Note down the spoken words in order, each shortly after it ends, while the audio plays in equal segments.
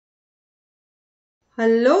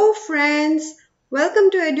Hello friends,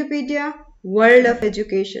 welcome to Edupedia, World of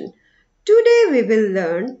Education. Today we will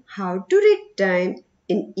learn how to read time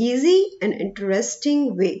in easy and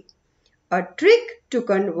interesting way. A trick to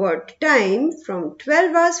convert time from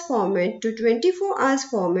 12 hours format to 24 hours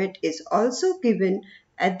format is also given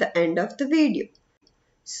at the end of the video.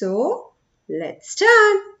 So let's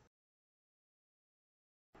start.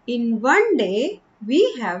 In one day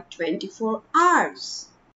we have 24 hours.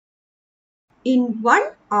 In 1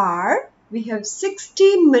 hour, we have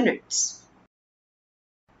 60 minutes.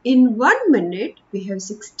 In 1 minute, we have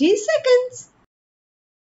 60 seconds.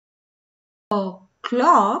 A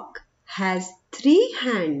clock has 3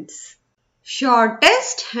 hands.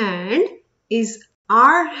 Shortest hand is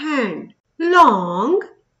hour hand. Long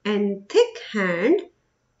and thick hand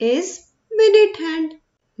is minute hand.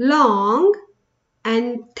 Long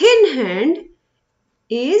and thin hand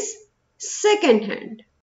is second hand.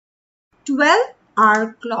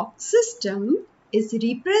 12-hour clock system is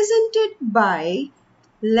represented by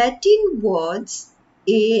Latin words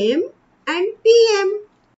AM and PM.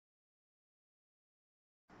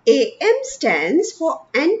 AM stands for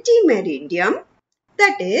antemeridium,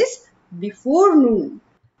 that is before noon,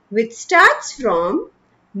 which starts from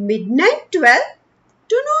midnight 12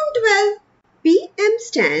 to noon 12. PM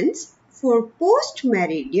stands for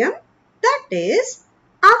post-meridium, that is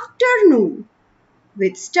afternoon,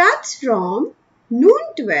 which starts from noon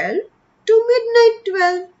 12 to midnight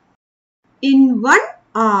 12. In 1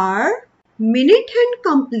 hour, minute hand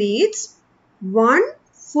completes 1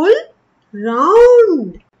 full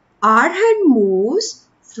round. Hour hand moves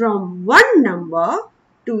from one number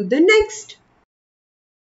to the next.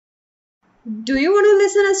 Do you want to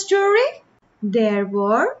listen a story? There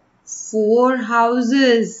were 4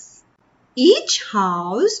 houses. Each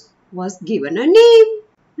house was given a name.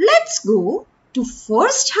 Let's go to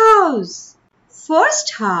first house.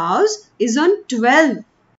 First house is on 12.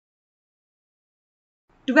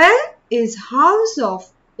 12 is house of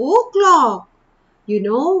o'clock. You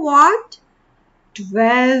know what?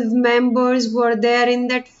 12 members were there in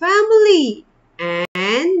that family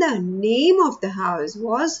and the name of the house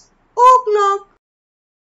was o'clock.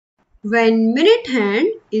 When minute hand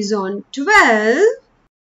is on 12,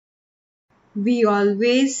 we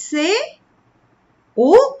always say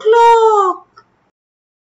o'clock.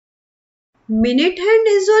 Minute hand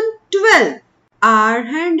is on 12. Hour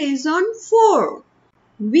hand is on 4.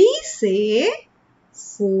 We say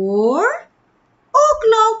 4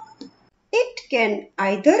 o'clock. It can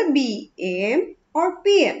either be AM or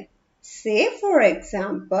PM. Say for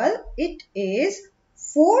example, it is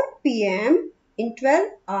 4 PM in 12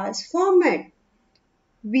 hours format.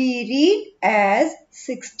 We read as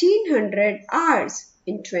 1600 hours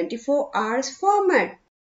in 24 hours format.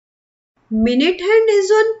 Minute hand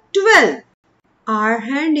is on 12. Hour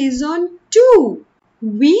hand is on 2.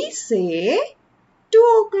 We say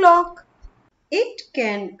 2 o'clock. It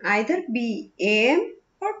can either be AM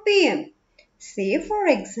or PM. Say for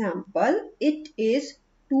example, it is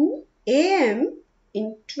 2 AM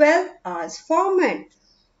in 12 hours format.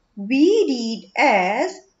 We read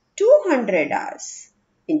as 200 hours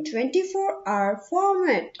in 24-hour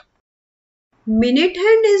format. Minute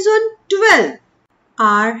hand is on 12.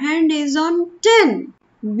 Hour hand is on 10.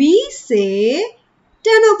 We say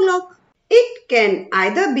 10 o'clock. It can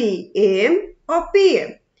either be AM or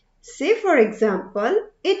PM. Say for example,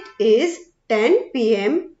 it is 10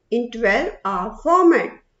 PM in 12-hour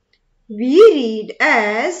format. We read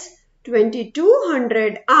as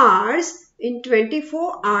 2200 hours in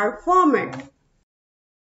 24-hour format.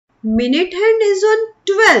 Minute hand is on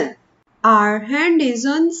 12. Hour hand is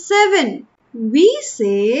on 7. We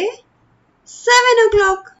say 7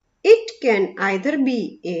 o'clock. It can either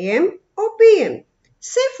be AM or PM.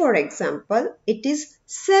 Say for example, it is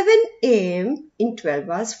 7 AM in 12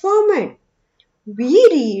 hours format. We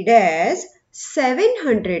read as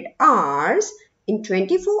 700 hours in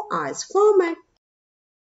 24 hours format.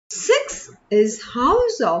 6 is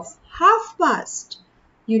house of half past.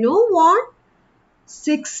 You know what?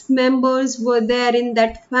 6 members were there in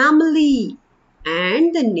that family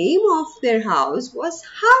and the name of their house was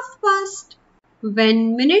half past.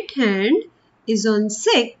 When minute hand is on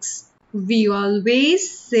 6, we always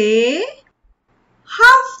say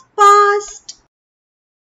half past.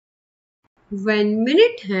 When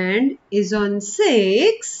minute hand is on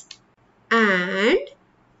 6 and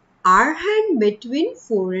hour hand between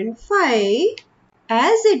 4 and 5,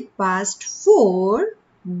 as it passed 4,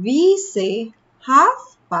 we say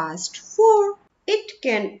half past 4. It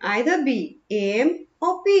can either be AM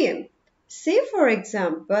or PM. Say for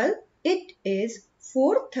example, it is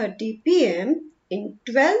 4:30 PM in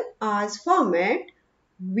 12 hours format.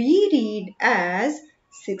 we read as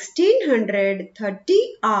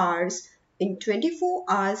 1630 hours in 24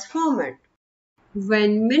 hours format.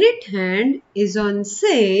 When minute hand is on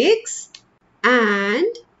 6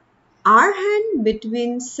 and hour hand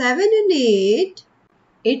between 7 and 8,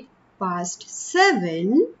 it past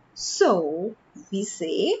 7, so we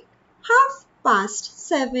say half past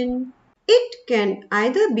 7. It can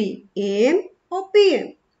either be AM or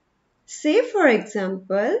PM. Say for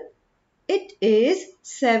example, it is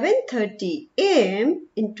 7:30 AM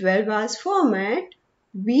in 12 hours format.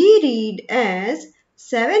 We read as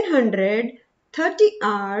 730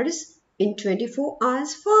 hours in 24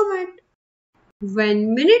 hours format.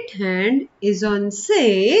 When minute hand is on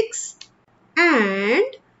 6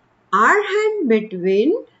 and hour hand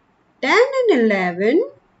between 10 and 11,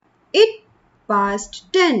 it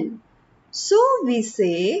past 10. So we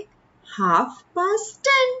say half past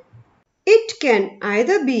 10. It can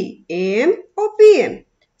either be AM or PM.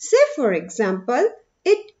 Say for example,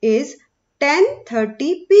 it is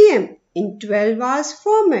 10:30 PM in 12 hours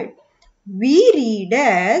format. We read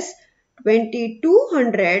as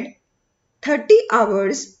 2230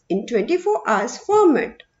 hours in 24 hours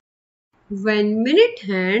format. When minute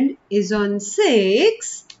hand is on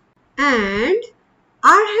 6 and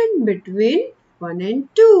hour hand between 1 and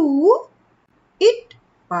 2, it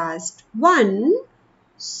past 1.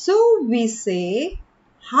 So we say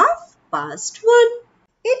half past 1.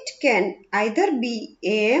 It can either be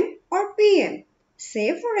AM or PM.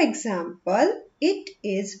 Say for example, it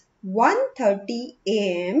is 1:30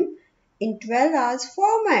 AM in 12 hours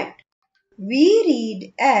format. We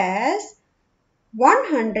read as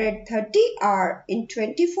 130 hour in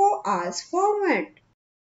 24 hours format.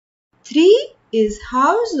 3 is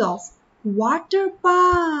house of water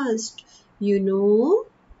passed. You know,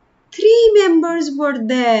 3 members were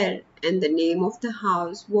there and the name of the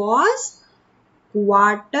house was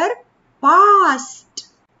Water Passed.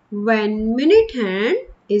 When minute hand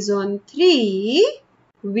is on 3,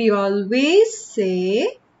 we always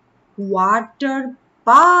say water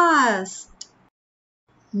passed.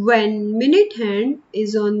 When minute hand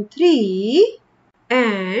is on 3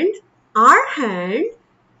 and hour hand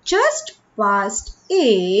just past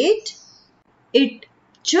 8, it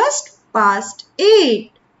just past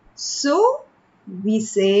 8. So we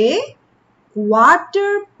say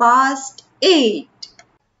quarter past 8.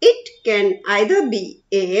 It can either be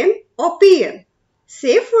AM or PM.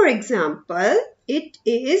 Say for example, it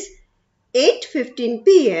is 8:15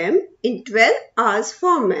 PM in 12 hours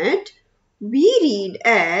format. We read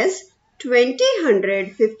as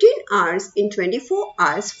 20:15 hours in 24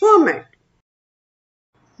 hours format.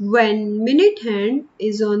 When minute hand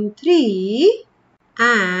is on 3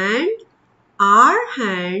 and hour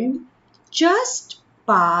hand just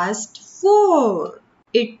past 4.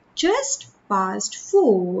 It just past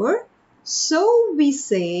 4. So we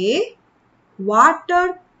say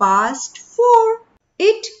quarter past 4.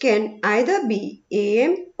 It can either be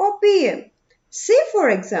AM or PM. Say for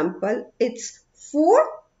example, it's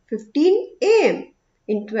 4:15 AM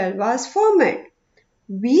in 12 hours format.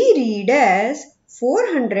 We read as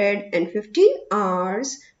 415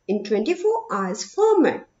 hours in 24 hours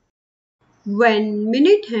format. When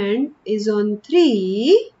minute hand is on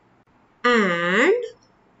 3 and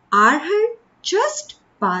hour hand just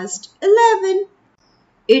past 11.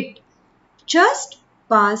 It just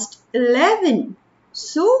past 11.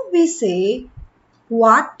 So we say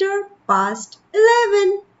quarter past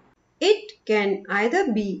 11. It can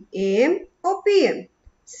either be AM or PM.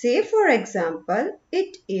 Say for example,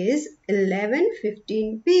 it is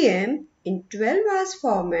 11:15 PM in 12 hours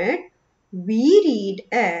format. We read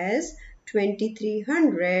as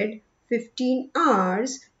 2315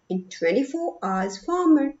 hours in 24 hours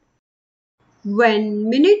format. When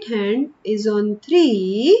minute hand is on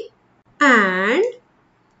 3 and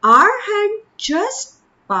hour hand just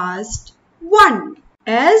past 1.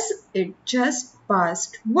 As it just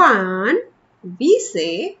past 1, we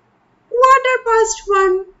say quarter past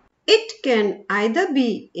 1. It can either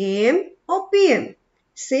be AM or PM.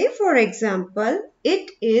 Say for example,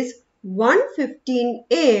 it is 1:15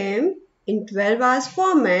 AM in 12 hours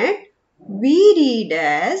format. We read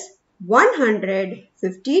as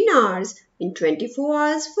 115 hours in 24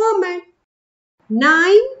 hours format.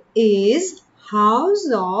 9 is house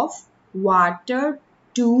of water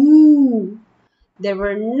 2. There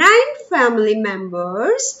were 9 family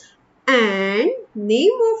members and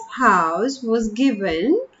name of house was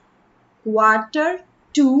given Water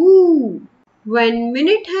 2. When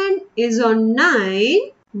minute hand is on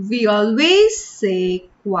 9, we always say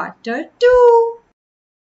quarter 2.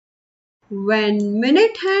 When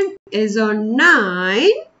minute hand is on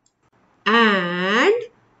 9 and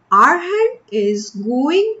our hand is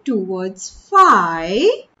going towards 5.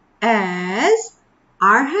 As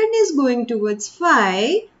our hand is going towards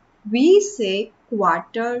 5, we say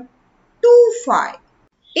quarter to 5.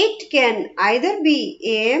 It can either be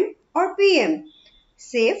AM or PM.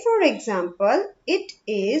 Say for example, it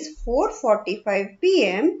is 4:45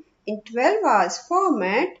 PM in 12 hours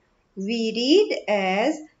format. We read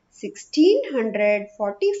as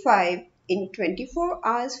 1645 in 24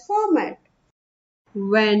 hours format.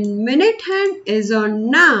 When minute hand is on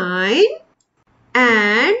 9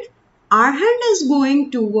 and our hand is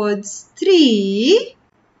going towards 3,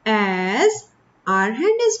 as our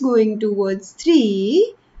hand is going towards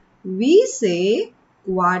 3, we say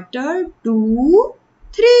quarter to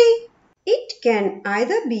 3. It can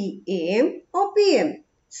either be AM or PM.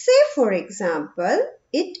 Say for example,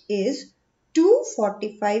 it is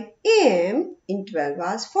 2:45 AM in 12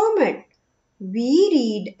 hours format. We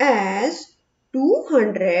read as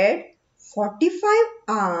 245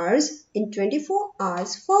 hours in 24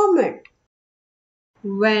 hours format.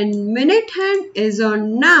 When minute hand is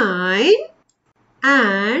on 9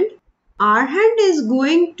 and our hand is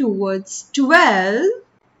going towards 12,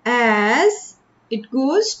 as it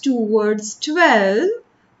goes towards 12,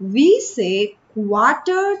 we say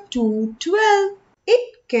quarter to 12.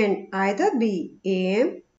 It can either be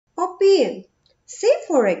AM or PM. Say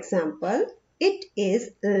for example, it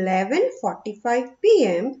is 11:45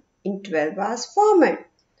 PM in 12 hours format.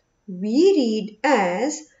 We read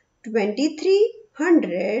as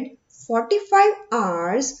 2345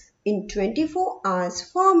 hours in 24 hours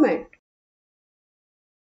format.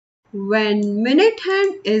 When minute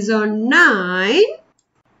hand is on 9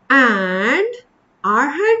 and our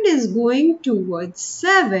hand is going towards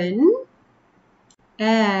 7,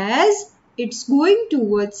 as it's going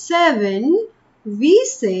towards 7, we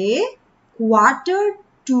say quarter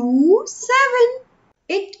to 7.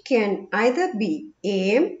 It can either be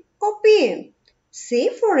AM or PM. Say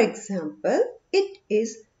for example, it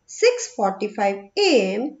is 6:45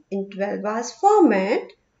 AM in 12 hours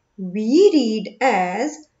format. We read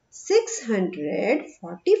as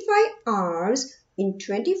 645 hours in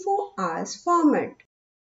 24 hours format.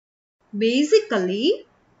 Basically,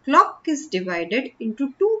 clock is divided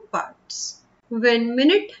into two parts. When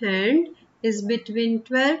minute hand is between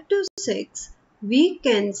 12 to 6, we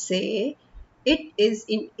can say it is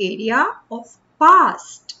in area of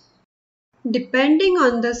past. Depending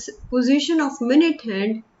on the position of minute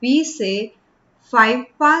hand, we say 5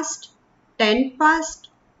 past, 10 past,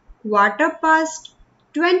 quarter past,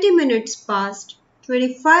 20 minutes past,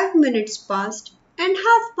 25 minutes past and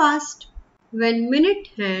half past. When minute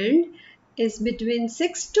hand is between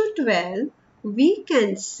 6 to 12, we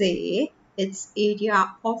can say its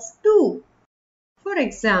area of 2. For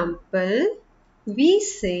example, we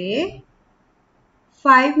say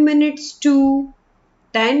 5 minutes to,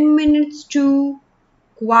 10 minutes to,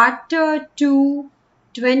 quarter to,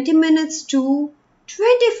 20 minutes to,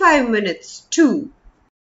 25 minutes to.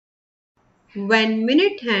 When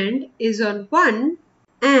minute hand is on 1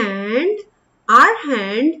 and our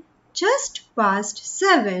hand just past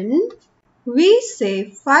 7, we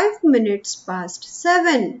say 5 minutes past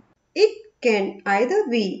 7. It can either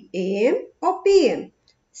be AM or PM.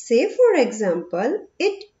 Say for example,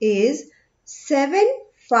 it is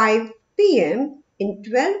 7:05 PM in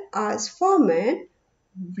 12 hours format.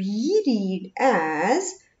 We read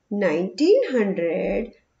as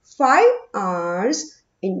 1900 5 hours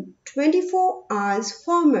in 24 hours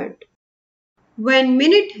format. When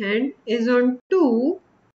minute hand is on 2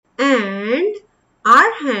 and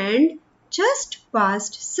our hand just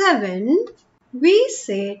past 7, we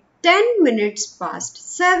say 10 minutes past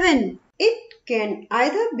 7. It can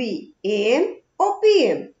either be AM or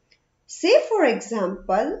PM. Say for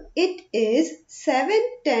example, it is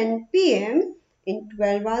 7:10 PM in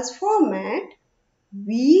 12 hours format.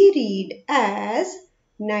 We read as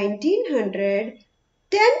 1900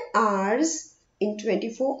 10 hours in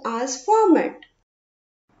 24 hours format.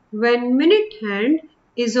 When minute hand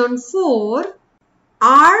is on 4,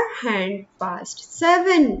 our hand past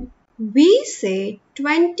 7. We say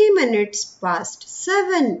 20 minutes past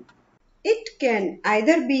 7. It can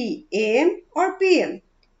either be AM or PM.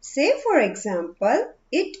 Say for example,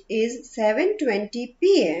 it is 7:20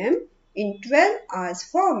 PM in 12 hours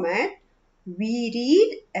format. We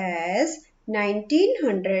read as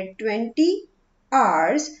 1920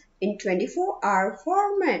 hours in 24-hour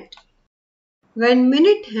format. When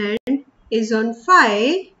minute hand is on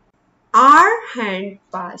 5, our hand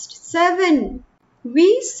past 7.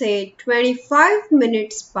 We say 25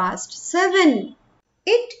 minutes past 7.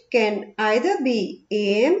 It can either be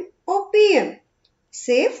AM or PM.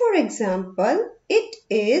 Say for example, it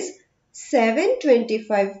is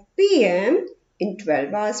 7:25 p.m. in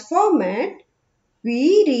 12 hours format.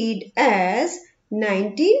 We read as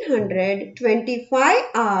 1925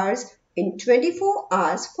 hours in 24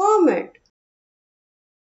 hours format.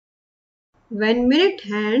 When minute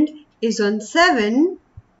hand is on 7,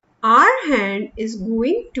 our hand is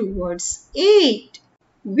going towards 8.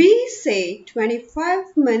 We say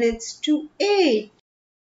 25 minutes to 8.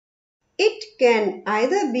 It can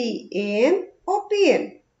either be AM or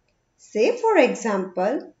PM. Say for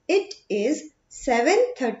example, it is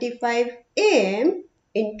 7:35 AM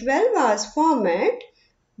in 12 hours format.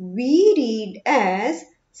 We read as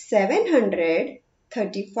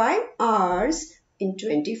 735 hours in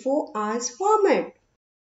 24 hours format.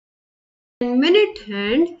 When minute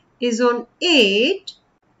hand is on 8,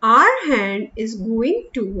 our hand is going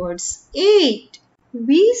towards 8.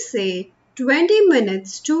 We say 20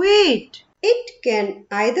 minutes to 8. It can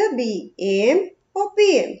either be AM or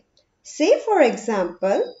PM. Say for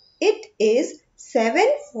example, it is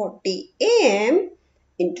 7:40 AM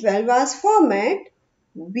in 12 hours format.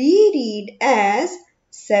 We read as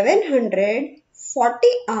 740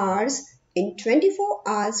 hours in 24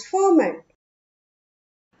 hours format.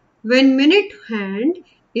 When minute hand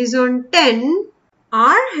is on 10,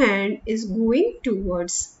 our hand is going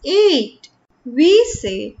towards 8. We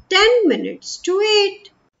say 10 minutes to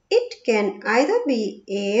 8. It can either be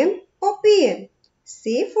AM or PM.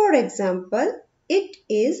 Say for example, it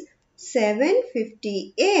is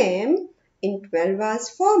 7:50 AM in 12 hours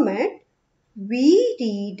format. We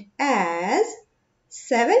read as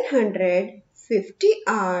 750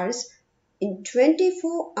 hours in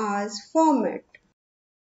 24 hours format.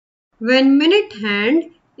 When minute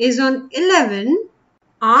hand is on 11,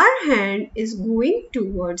 our hand is going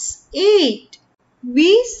towards 8.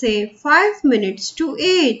 We say 5 minutes to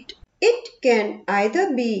 8. It can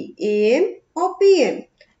either be AM or PM.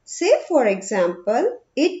 Say for example,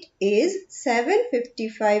 it is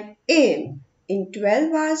 7:55 AM in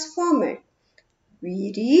 12 hours format.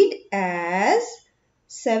 We read as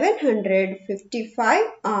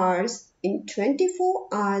 755 hours in 24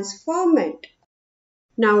 hours format.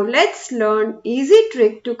 Now let's learn easy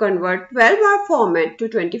trick to convert 12-hour format to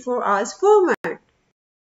 24 hours format.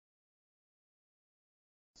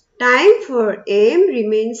 Time for AM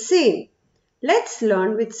remains same. Let's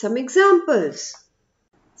learn with some examples.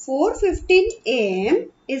 4:15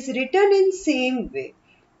 AM is written in same way.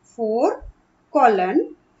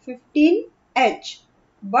 4:15H,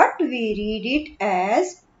 but we read it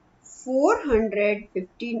as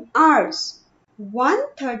 415 hours.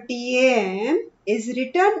 1:30 AM is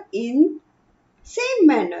written in same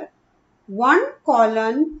manner.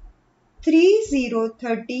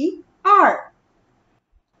 1:30 hour.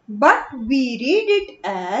 But we read it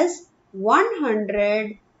as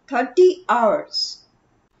 130 hours.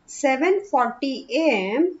 7:40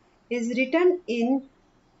 AM is written in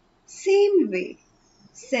same way.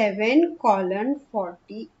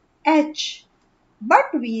 7:40H.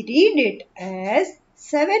 But we read it as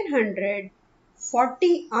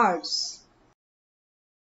 740 hours.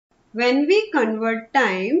 When we convert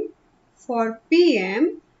time for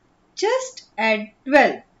PM, just add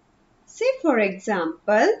 12. Say for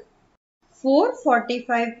example,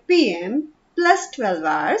 4:45 PM plus 12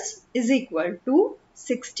 hours is equal to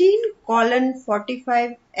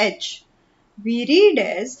 16:45H. We read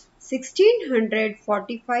as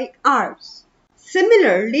 1645 hours.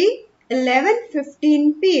 Similarly,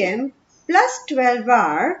 11:15 PM plus 12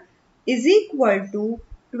 hour is equal to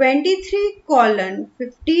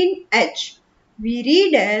 23:15H. We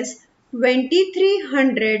read as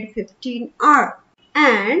 2315 hour.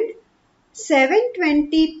 And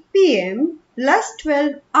 7:20 PM plus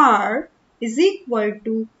 12 hour is equal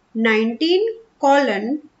to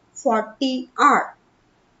 19:40 hour.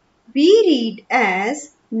 We read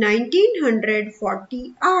as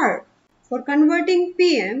 1940 hour. For converting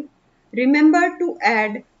PM, remember to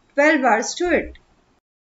add 12 hours to it.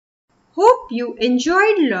 Hope you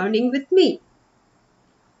enjoyed learning with me.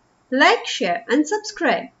 Like, share and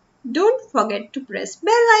subscribe. Don't forget to press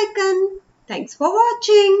bell icon. Thanks for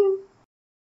watching.